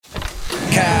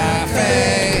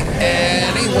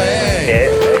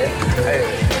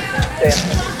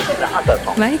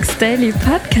Mike's Daily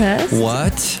Podcast.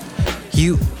 What?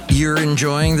 You're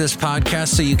enjoying this podcast,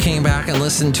 so you came back and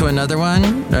listened to another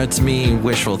one? That's me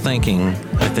wishful thinking,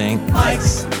 I think.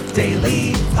 Mike's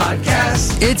Daily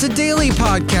Podcast. It's a daily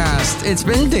podcast. It's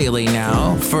been daily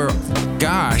now for,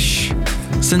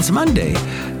 since Monday.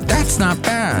 That's not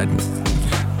bad.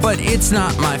 But it's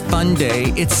not my fun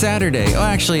day. It's Saturday. Oh,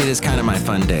 actually, it is kind of my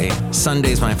fun day.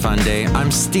 Sunday's my fun day. I'm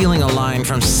stealing a line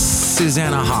from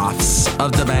Susanna Hoffs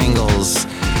of the Bangles,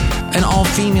 an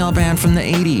all-female band from the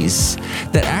 80s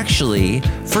that actually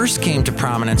first came to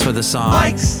prominence with a song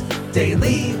Mike's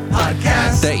Daily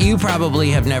Podcast that you probably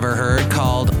have never heard,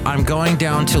 called I'm Going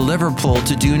Down to Liverpool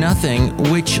to Do Nothing,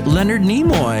 which Leonard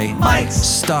Nimoy Mike's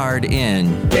starred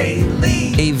in.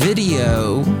 Daily A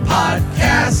video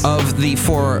Podcast of the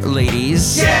four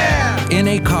ladies in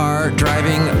a car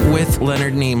driving with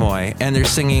Leonard Nimoy, and they're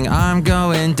singing I'm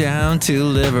going down to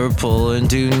Liverpool and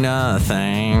do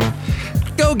nothing.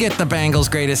 Go get the Bangles'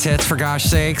 greatest hits, for gosh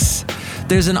sakes.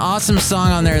 There's an awesome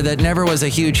song on there that never was a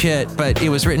huge hit, but it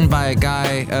was written by a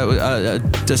guy,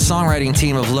 the songwriting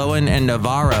team of Lowen and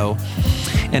Navarro.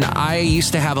 And I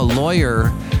used to have a lawyer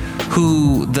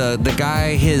who, the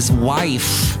guy, his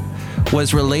wife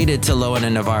was related to Lowen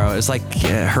and Navarro. It's like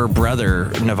her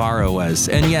brother Navarro was.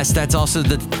 And yes, that's also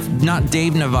not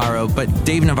Dave Navarro, but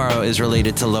Dave Navarro is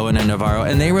related to Lowen and Navarro.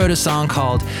 And they wrote a song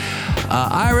called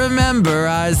I Remember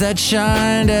Eyes That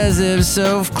Shined As If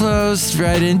So Close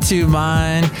Right Into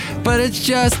Mine, but it's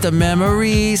just a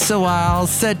memory, so I'll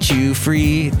set you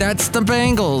free. That's the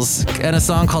Bangles, and a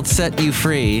song called Set You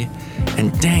Free.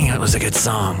 And dang, it was a good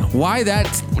song. Why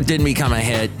that didn't become a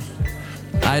hit,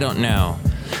 I don't know.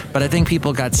 But I think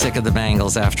people got sick of the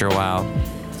Bangles after a while.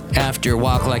 After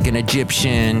Walk Like an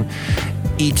Egyptian,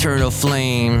 Eternal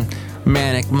Flame,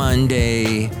 Manic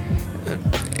Monday,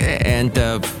 and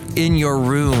In Your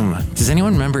Room. Does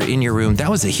anyone remember In Your Room? That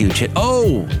was a huge hit.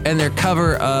 Oh, and their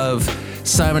cover of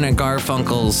Simon and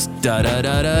Garfunkel's Da Da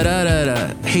Da Da Da Da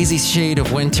Da, Hazy Shade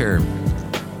of Winter.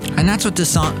 And that's what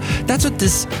this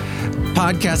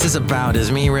podcast is about, is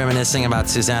me reminiscing about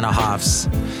Susanna Hoffs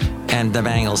and the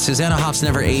Bangles. Susanna Hoffs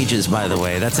never ages, by the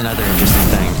way. That's another interesting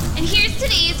thing. And here's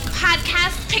today's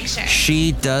podcast picture.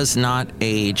 She does not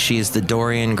age. She is the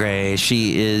Dorian Gray.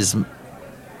 She is...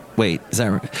 Wait, is that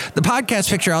right? The podcast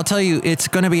picture, I'll tell you, it's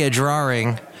going to be a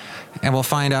drawing, and we'll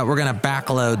find out. We're going to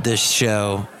backload this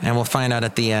show, and we'll find out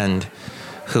at the end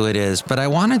who it is. But I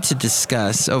wanted to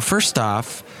discuss... first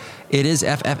off, it is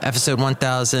episode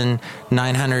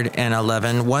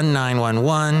 1911,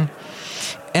 1911.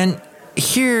 And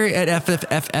here at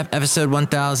episode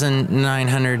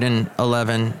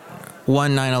 1911,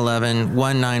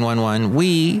 1911,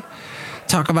 we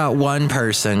talk about one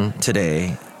person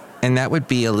today, and that would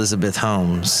be Elizabeth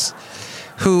Holmes.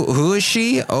 Who is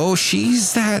she? Oh,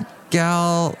 she's that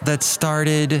gal that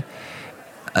started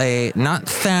not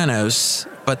Thanos,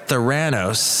 but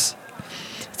Theranos.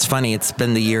 It's funny, it's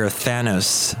been the year of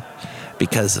Thanos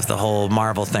because of the whole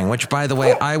Marvel thing, which, by the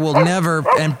way, I will never,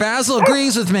 and Basil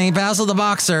agrees with me, Basil the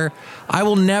boxer, I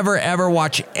will never, ever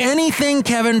watch anything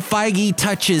Kevin Feige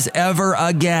touches ever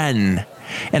again.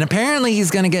 And apparently he's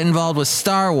going to get involved with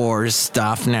Star Wars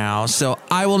stuff now, so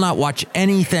I will not watch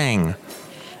anything.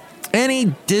 Any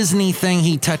Disney thing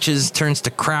he touches turns to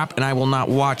crap, and I will not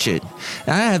watch it.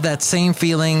 And I have that same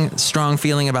feeling, strong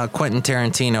feeling about Quentin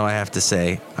Tarantino, I have to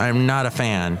say. I'm not a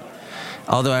fan.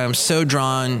 Although I am so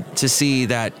drawn to see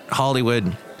that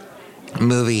Hollywood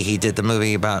movie. He did the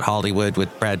movie about Hollywood with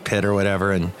Brad Pitt or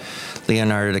whatever, and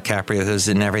Leonardo DiCaprio, who's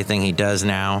in everything he does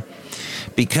now.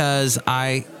 Because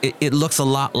it looks a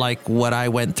lot like what I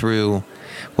went through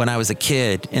when I was a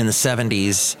kid in the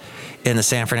 70s in the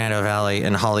San Fernando Valley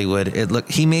in Hollywood.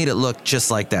 He made it look just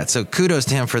like that. So kudos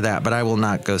to him for that, but I will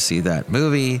not go see that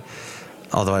movie,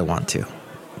 although I want to.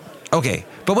 Okay,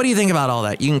 but what do you think about all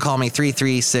that? You can call me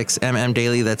 336MM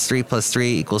Daily. That's 3 +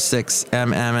 3 = 6.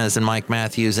 MM as in Mike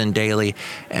Matthews and Daily.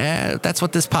 That's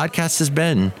what this podcast has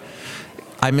been.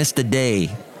 I missed a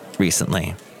day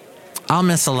recently. I'll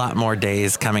miss a lot more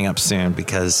days coming up soon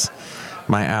because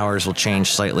my hours will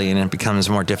change slightly and it becomes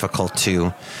more difficult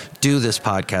to do this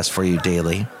podcast for you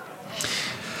daily.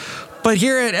 But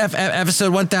here at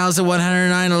episode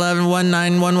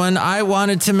 1911, I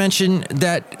wanted to mention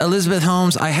that Elizabeth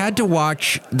Holmes, I had to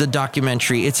watch the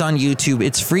documentary. It's on YouTube.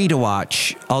 It's free to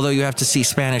watch, although you have to see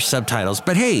Spanish subtitles.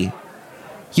 But hey,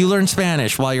 you learn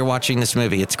Spanish while you're watching this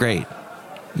movie. It's great.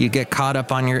 You get caught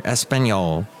up on your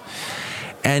Espanol.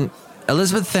 And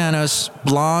Elizabeth Thanos,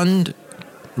 blonde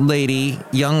lady,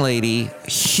 young lady,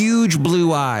 huge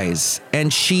blue eyes,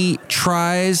 and she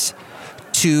tries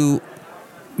to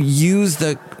use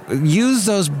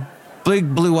those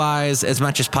big blue eyes as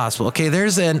much as possible. Okay,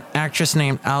 there's an actress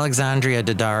named Alexandria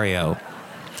Daddario.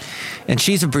 And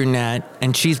she's a brunette,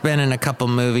 and she's been in a couple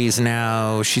movies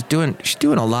now. She's doing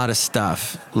a lot of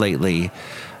stuff lately,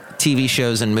 TV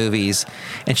shows and movies.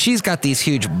 And she's got these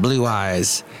huge blue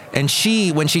eyes. And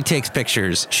when she takes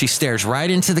pictures, she stares right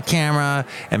into the camera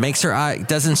and makes her eye,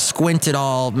 doesn't squint at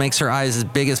all, makes her eyes as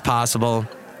big as possible.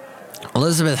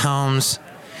 Elizabeth Holmes.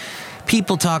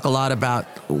 People talk a lot about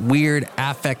weird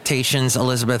affectations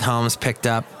Elizabeth Holmes picked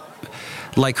up,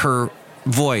 like her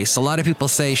voice. A lot of people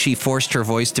say she forced her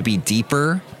voice to be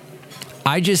deeper.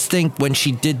 I just think when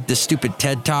she did the stupid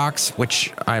TED Talks,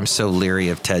 which I'm so leery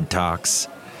of TED Talks,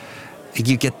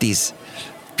 you get these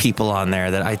people on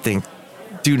there that I think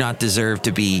do not deserve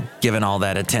to be given all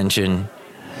that attention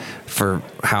for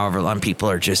however long. People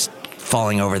are just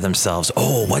falling over themselves.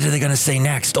 Oh, what are they going to say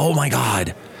next? Oh my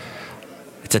God.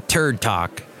 It's a turd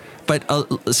talk. But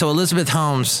so Elizabeth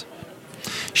Holmes,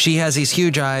 she has these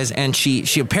huge eyes, and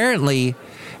she apparently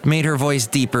made her voice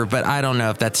deeper, but I don't know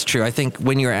if that's true. I think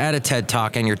when you're at a TED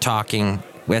Talk and you're talking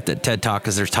at the TED Talk,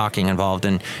 because there's talking involved,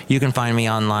 and you can find me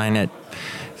online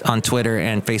on Twitter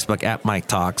and Facebook at Mike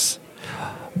Talks.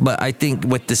 But I think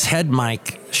with this head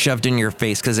mic shoved in your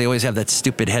face, because they always have that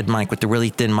stupid head mic with the really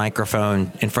thin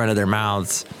microphone in front of their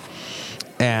mouths,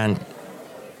 and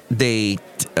I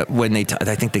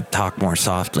think they talk more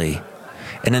softly.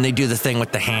 And then they do the thing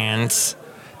with the hands.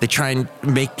 They try and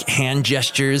make hand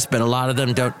gestures, but a lot of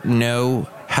them don't know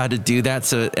how to do that,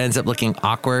 so it ends up looking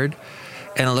awkward.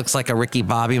 And it looks like a Ricky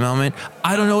Bobby moment.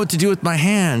 I don't know what to do with my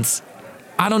hands.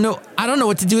 I don't know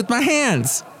what to do with my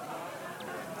hands.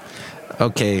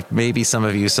 Okay, maybe some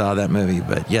of you saw that movie,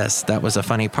 but yes, that was a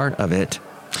funny part of it.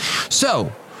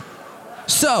 So,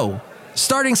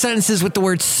 starting sentences with the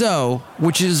word so,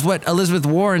 which is what Elizabeth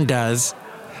Warren does.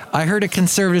 I heard a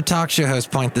conservative talk show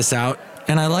host point this out,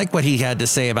 and I like what he had to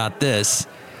say about this.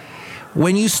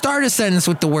 When you start a sentence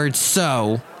with the word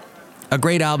so, a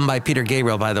great album by Peter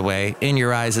Gabriel, by the way, In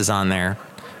Your Eyes is on there.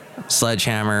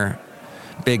 Sledgehammer,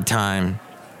 Big Time,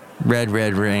 Red,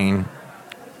 Red Rain,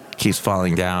 Keeps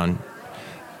Falling Down.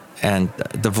 And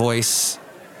the voice,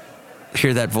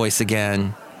 hear that voice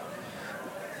again.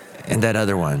 And that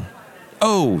other one.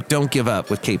 Oh, Don't Give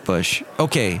Up with Kate Bush.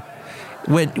 Okay.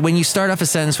 When you start off a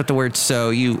sentence with the word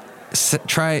so, you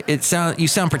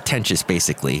sound pretentious,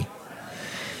 basically.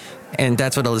 And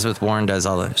that's what Elizabeth Warren does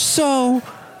all the so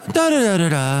da da da da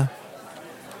da.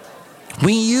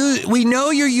 We know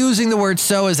you're using the word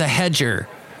so as a hedger,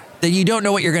 that you don't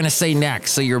know what you're going to say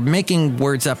next. So you're making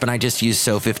words up, and I just used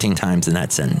so 15 times in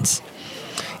that sentence.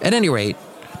 At any rate,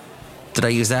 did I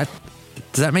use that?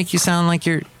 Does that make you sound like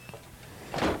you're...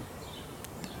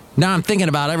 Now I'm thinking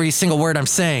about every single word I'm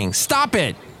saying. Stop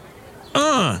it!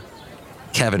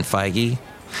 Kevin Feige.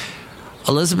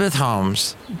 Elizabeth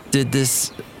Holmes did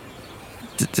this...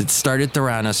 It started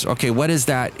Theranos. Okay, what is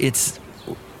that? It's...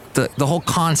 The whole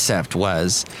concept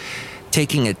was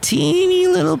taking a teeny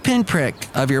little pinprick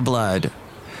of your blood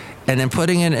and then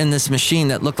putting it in this machine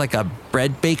that looked like a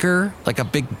bread baker, like a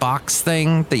big box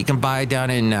thing that you can buy down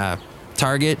in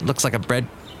Target. Looks like a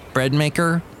bread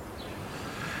maker.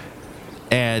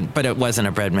 But it wasn't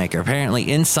a bread maker. Apparently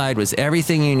inside was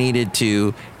everything you needed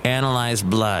to analyze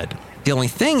blood. The only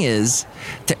thing is,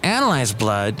 to analyze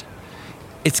blood,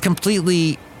 it's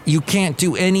completely, you can't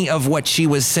do any of what she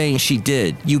was saying she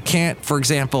did. You can't, for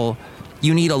example,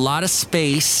 you need a lot of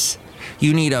space.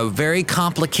 You need a very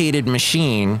complicated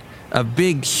machine, a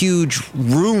big, huge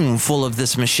room full of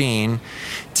this machine,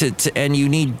 and you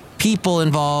need people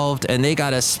involved, and they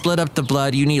got to split up the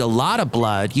blood. You need a lot of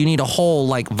blood. You need a whole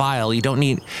vial. You don't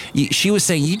need. She was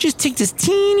saying you just take this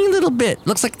teeny little bit.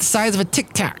 Looks like the size of a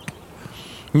Tic Tac.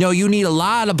 No, you need a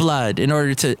lot of blood in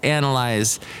order to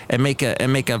analyze and make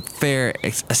a fair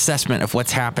assessment of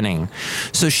what's happening.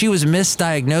 So she was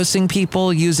misdiagnosing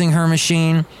people using her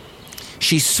machine.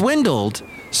 She swindled.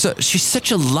 So she's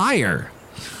such a liar.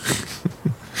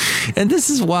 And this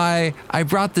is why I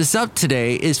brought this up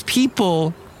today, is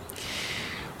people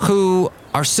who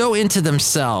are so into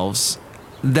themselves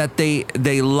that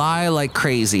they lie like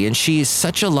crazy. And she's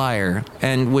such a liar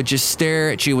and would just stare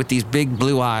at you with these big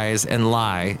blue eyes and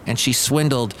lie. And she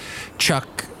swindled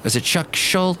Chuck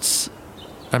Schultz?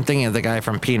 I'm thinking of the guy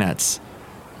from Peanuts.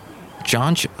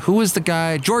 Who was the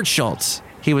guy? George Shultz.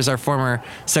 He was our former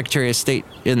Secretary of State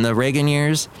in the Reagan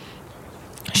years.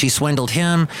 She swindled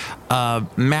him.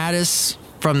 Mattis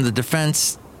from the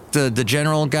defense, the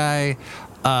general guy.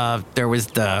 There was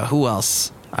who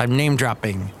else? I'm name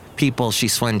dropping people she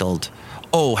swindled.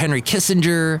 Oh, Henry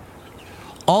Kissinger.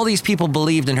 all these people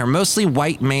believed in her, mostly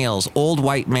white males, old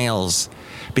white males,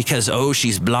 because, oh,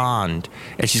 she's blonde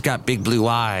and she's got big blue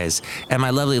eyes. And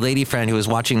my lovely lady friend who was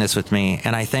watching this with me,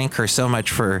 and I thank her so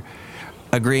much for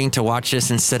agreeing to watch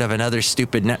this instead of another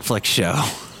stupid Netflix show.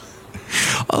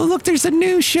 Oh, look, there's a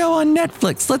new show on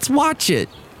Netflix. Let's watch it.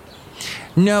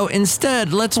 No,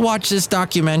 instead, let's watch this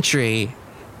documentary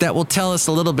that will tell us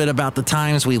a little bit about the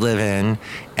times we live in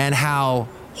and how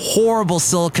horrible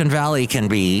Silicon Valley can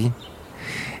be,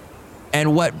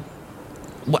 and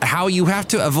how you have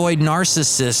to avoid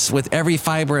narcissists with every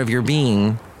fiber of your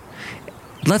being.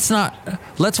 Let's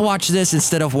watch this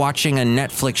instead of watching a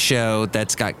Netflix show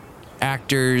that's got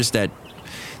actors that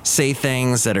say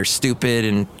things that are stupid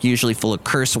and usually full of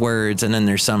curse words, and then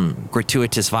there's some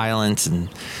gratuitous violence and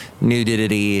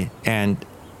nudity, and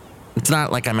it's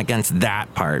not like I'm against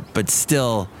that part, but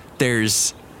still they're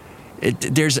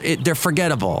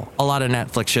forgettable. A lot of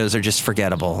Netflix shows are just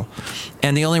forgettable.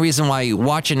 And the only reason why you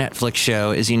watch a Netflix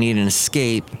show is you need an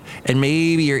escape, and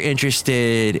maybe you're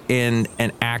interested in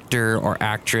an actor or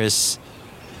actress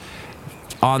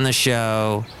on the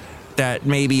show that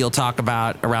maybe you'll talk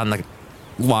about around the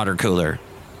water cooler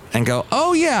and go,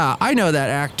 oh yeah, I know that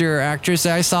actor or actress.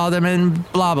 I saw them in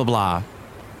blah, blah, blah.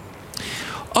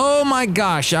 Oh my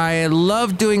gosh, I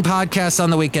love doing podcasts on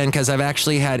the weekend because I've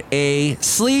actually had A,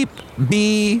 sleep,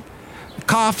 B,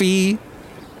 coffee.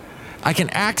 I can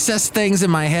access things in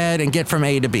my head and get from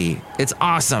A to B. It's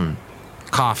awesome.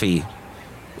 Coffee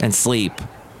and sleep.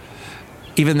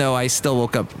 Even though I still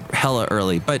woke up hella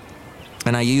early,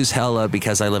 and I use hella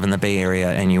because I live in the Bay Area,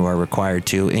 and you are required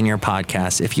to, in your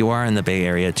podcast, if you are in the Bay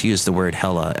Area, to use the word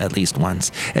hella at least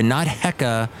once. And not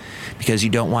hecka, because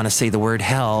you don't want to say the word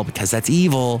hell, because that's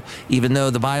evil, even though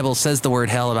the Bible says the word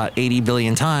hell about 80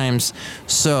 billion times.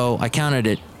 So I counted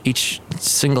it each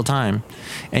single time.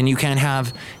 And you can't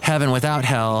have heaven without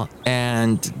hell,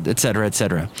 and et cetera, et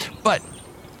cetera. But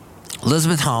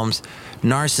Elizabeth Holmes,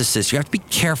 narcissist, you have to be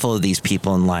careful of these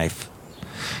people in life.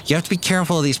 You have to be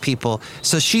careful of these people.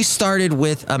 So she started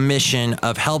with a mission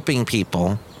of helping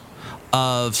people,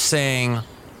 of saying,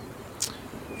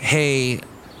 hey,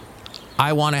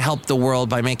 I want to help the world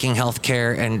by making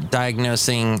healthcare and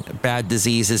diagnosing bad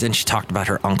diseases. And she talked about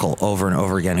her uncle over and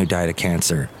over again who died of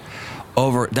cancer.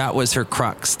 That was her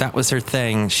crux. That was her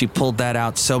thing. She pulled that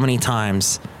out so many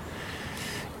times.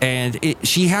 And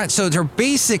so her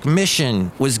basic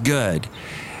mission was good.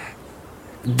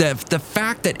 The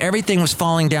fact that everything was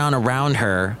falling down around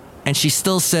her, and she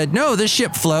still said, no, this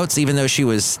ship floats, even though she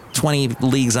was 20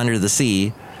 leagues under the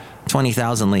sea,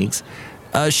 20,000 leagues.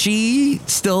 She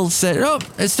still said, oh,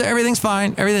 everything's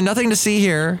fine. Nothing to see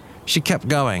here. She kept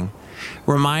going.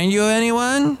 Remind you of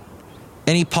anyone?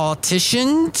 Any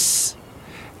politicians?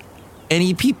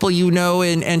 Any people you know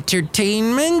in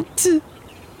entertainment?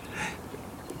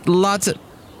 Lots of...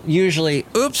 Usually,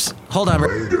 oops, hold on.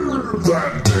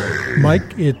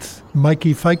 Mike, it's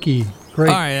Mikey Fikey. Great.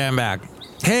 All right, I'm back.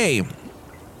 Hey,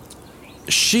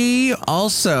 she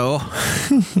also,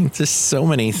 just so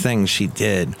many things she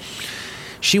did.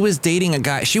 She was dating a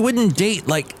guy. She wouldn't date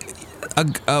like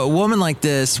a woman like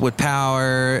this with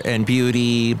power and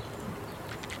beauty.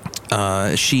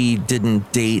 She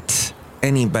didn't date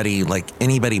anybody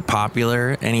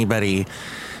popular, anybody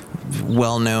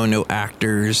well-known, no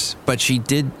actors, but she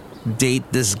did date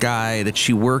this guy that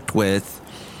she worked with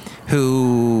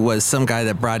who was some guy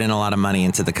that brought in a lot of money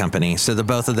into the company. So the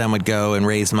both of them would go and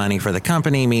raise money for the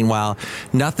company. Meanwhile,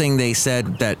 nothing they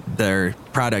said that their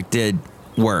product did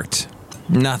worked.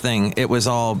 Nothing. It was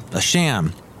all a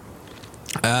sham.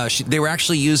 They were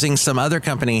actually using some other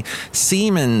company,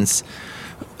 Siemens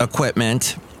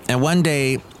equipment, and one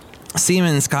day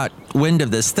Siemens caught wind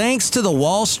of this thanks to the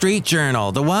Wall Street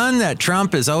Journal, the one that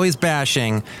Trump is always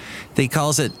bashing. He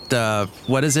calls it,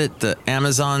 what is it, the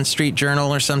Amazon Street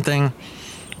Journal or something?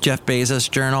 Jeff Bezos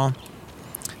Journal.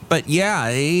 But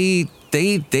yeah, they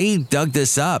dug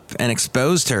this up and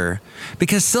exposed her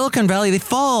because Silicon Valley, they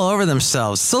fall all over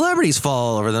themselves. Celebrities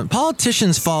fall all over them.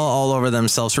 Politicians fall all over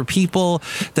themselves for people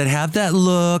that have that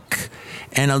look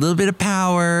and a little bit of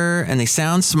power and they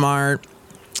sound smart.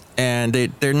 And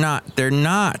they're not.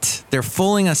 They're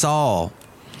fooling us all.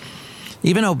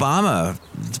 Even Obama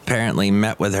apparently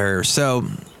met with her. So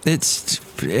it's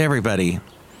everybody.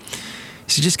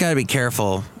 So you just got to be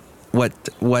careful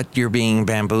what you're being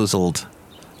bamboozled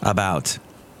about.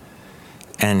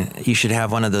 And you should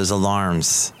have one of those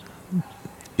alarms,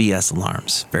 BS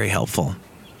alarms. Very helpful.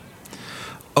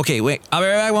 Okay, wait. I'll be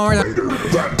right back one more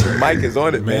time. Mike is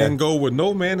on it, man. Man go where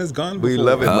no man has gone before. We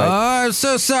love it, Mike. Oh, I'm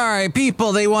so sorry.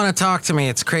 People, they want to talk to me.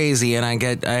 It's crazy. And I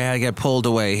get pulled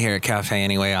away here at Cafe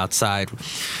Anyway outside.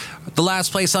 The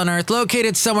last place on earth,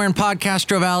 located somewhere in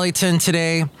Podcastro Valleyton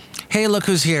today. Hey, look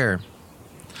who's here.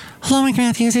 Hello, Mike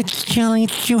Matthews. It's Jelly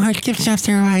Shoehart, gift shop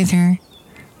supervisor.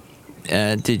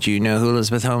 Did you know who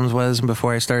Elizabeth Holmes was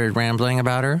before I started rambling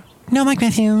about her? No, Mike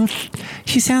Matthews.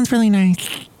 She sounds really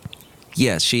nice.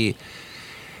 Yes, she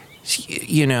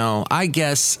you know, I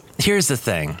guess, here's the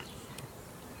thing.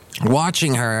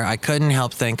 Watching her, I couldn't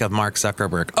help think of Mark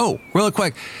Zuckerberg. Oh, real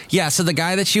quick. Yeah, so the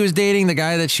guy that she was dating, the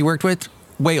guy that she worked with,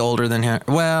 way older than her.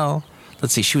 Well,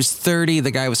 let's see, she was 30,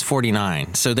 the guy was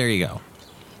 49. So there you go.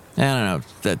 I don't know,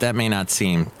 that may not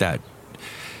seem that,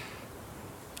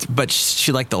 but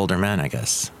she liked the older men, I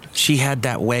guess. She had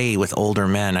that way with older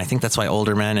men. I think that's why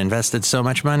older men invested so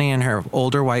much money in her,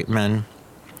 older white men.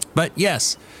 But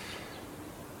yes,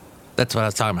 that's what I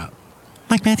was talking about.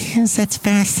 Mike Matthews, that's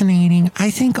fascinating.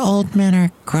 I think old men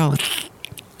are gross.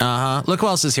 Uh-huh. Look who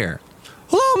else is here.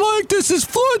 Hello, Mike. This is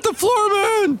Floyd the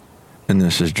Floorman. And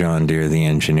this is John Deere, the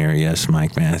engineer. Yes,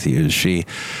 Mike Matthews. She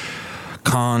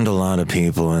conned a lot of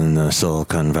people in the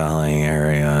Silicon Valley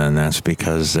area, and that's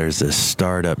because there's this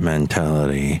startup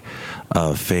mentality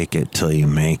of fake it till you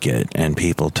make it, and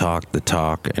people talk the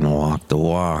talk and walk the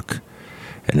walk.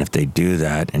 And if they do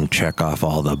that and check off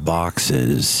all the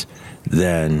boxes,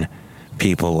 then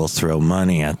people will throw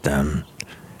money at them,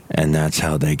 and that's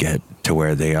how they get to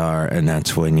where they are. And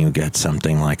that's when you get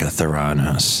something like a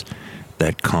Theranos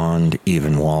that conned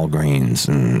even Walgreens.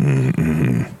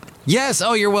 Mm-hmm. Yes.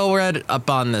 Oh, you're well read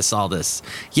up on all this.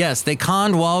 Yes, they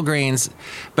conned Walgreens,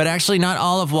 but actually not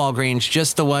all of Walgreens,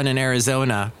 just the one in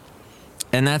Arizona.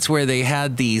 And that's where they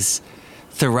had these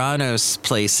Theranos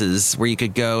places where you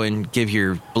could go and give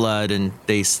your blood, and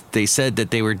they said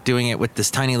that they were doing it with this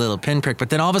tiny little pinprick,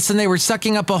 but then all of a sudden they were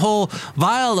sucking up a whole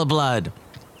vial of blood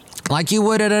like you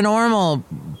would at a normal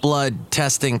blood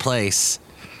testing place.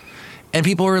 And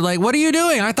people were like, what are you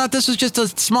doing? I thought this was just a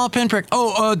small pinprick.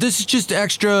 This is just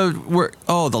extra work.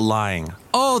 Oh, the lying.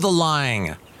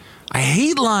 I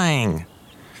hate lying.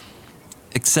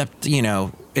 Except, you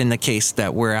know, in the case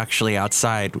that we're actually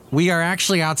outside. We are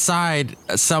actually outside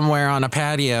somewhere on a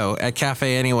patio at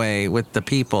Cafe Anyway with the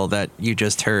people that you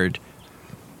just heard.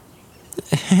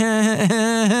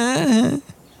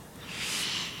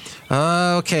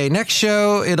 Okay, next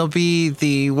show, it'll be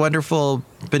the wonderful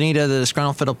Benita, the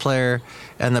disgruntled fiddle player,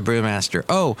 and the brewmaster.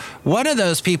 Oh, one of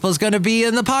those people is going to be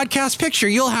in the podcast picture.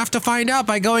 You'll have to find out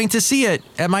by going to see it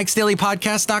at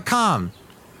mikesdailypodcast.com.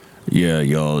 Yeah,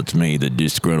 y'all, it's me, the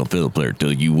disgruntled fiddle player.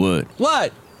 Tell you what.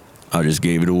 What? I just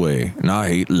gave it away, and I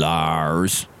hate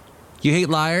liars. You hate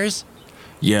liars?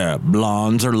 Yeah,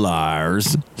 blondes are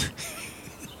liars.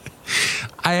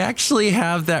 I actually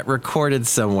have that recorded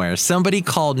somewhere. Somebody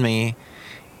called me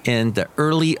in the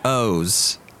early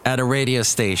O's at a radio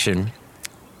station.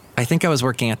 I think I was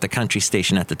working at the country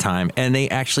station at the time, and they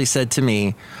actually said to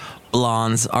me,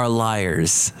 blondes are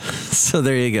liars. So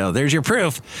there you go. There's your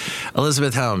proof,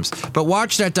 Elizabeth Holmes. But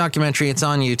watch that documentary. It's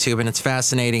on YouTube, and it's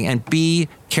fascinating. And be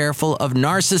careful of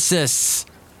narcissists.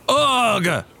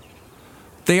 Ugh!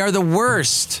 They are the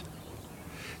worst.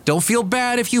 Don't feel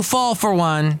bad if you fall for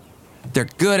one. They're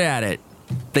good at it.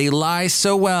 They lie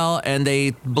so well, and they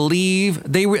believe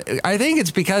I think it's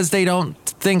because they don't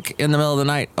think in the middle of the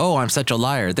night, oh, I'm such a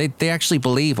liar. They actually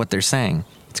believe what they're saying.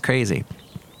 It's crazy.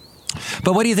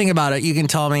 But what do you think about it? You can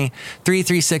tell me.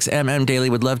 336MM Daily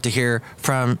would love to hear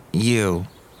from you.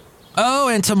 Oh,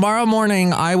 and tomorrow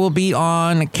morning I will be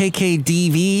on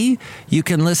KKDV. You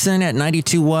can listen at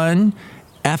 92.1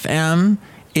 FM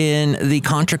in the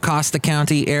Contra Costa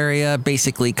County area.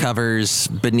 Basically covers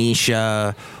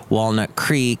Benicia, Walnut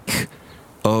Creek,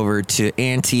 over to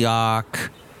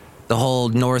Antioch. The whole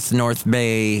North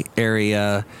Bay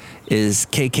area is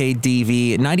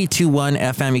KKDV 92.1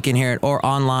 FM. You can hear it, or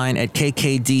online at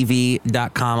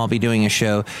kkdv.com. I'll be doing a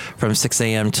show from 6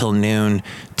 a.m. till noon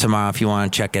tomorrow if you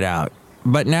want to check it out.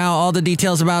 But now all the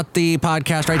details about the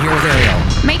podcast right here with Ariel.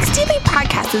 Mike's Daily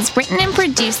Podcast is written and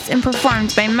produced and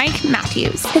performed by Mike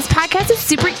Matthews. His podcast is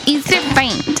super easy to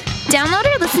find. Download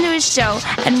or listen to his show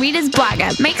and read his blog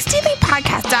at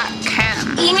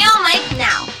mikesdailypodcast.com. Email Mike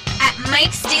now at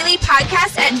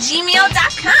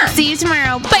mikesdailypodcast@gmail.com. See you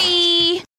tomorrow. Bye!